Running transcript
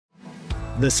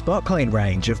The SpotClean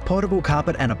range of portable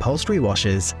carpet and upholstery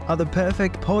washers are the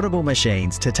perfect portable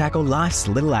machines to tackle life's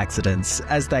little accidents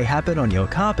as they happen on your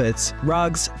carpets,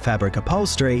 rugs, fabric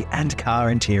upholstery, and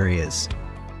car interiors.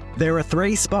 There are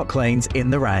 3 SpotCleans in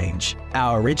the range: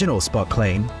 our original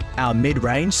SpotClean, our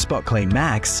mid-range SpotClean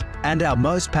Max, and our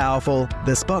most powerful,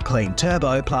 the SpotClean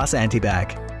Turbo Plus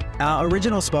Antibac. Our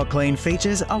original SpotClean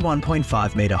features a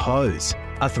 1.5 metre hose,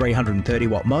 a 330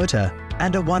 watt motor,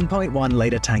 and a 1.1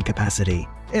 litre tank capacity.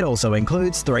 It also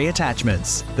includes 3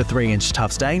 attachments: the 3-inch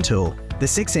tough stain tool, the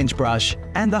 6-inch brush,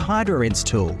 and the Hydro Rinse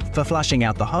tool for flushing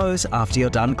out the hose after you're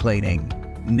done cleaning.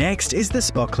 Next is the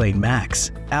SpotClean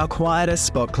Max, our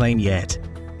quietest SpotClean yet.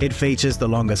 It features the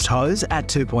longest hose at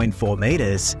 2.4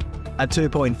 metres, a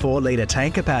 2.4 litre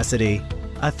tank capacity,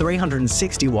 a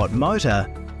 360 watt motor,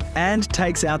 and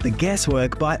takes out the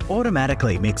guesswork by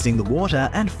automatically mixing the water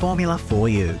and formula for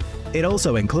you. It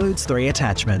also includes 3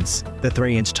 attachments: the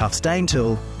 3-inch tough stain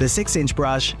tool, the 6-inch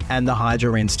brush, and the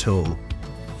Hydro Rinse tool.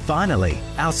 Finally,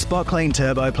 our SpotClean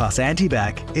Turbo Plus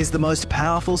Antibac is the most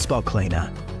powerful spot cleaner,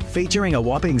 featuring a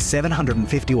whopping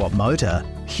 750 watt motor,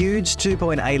 huge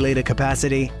 2.8 litre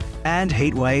capacity, and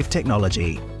heatwave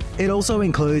technology. It also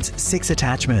includes 6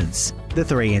 attachments: the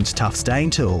 3-inch tough stain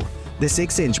tool, the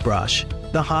 6-inch brush,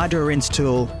 the Hydro Rinse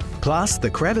tool, plus the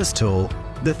crevice tool,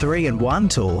 the 3-in-1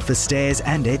 tool for stairs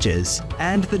and edges,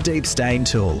 and the deep stain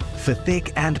tool for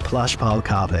thick and plush pile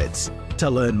carpets. To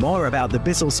learn more about the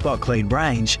BISSELL SpotClean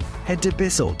range, head to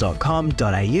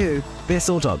bissell.com.au,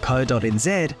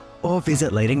 bissell.co.nz, or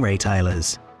visit leading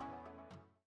retailers.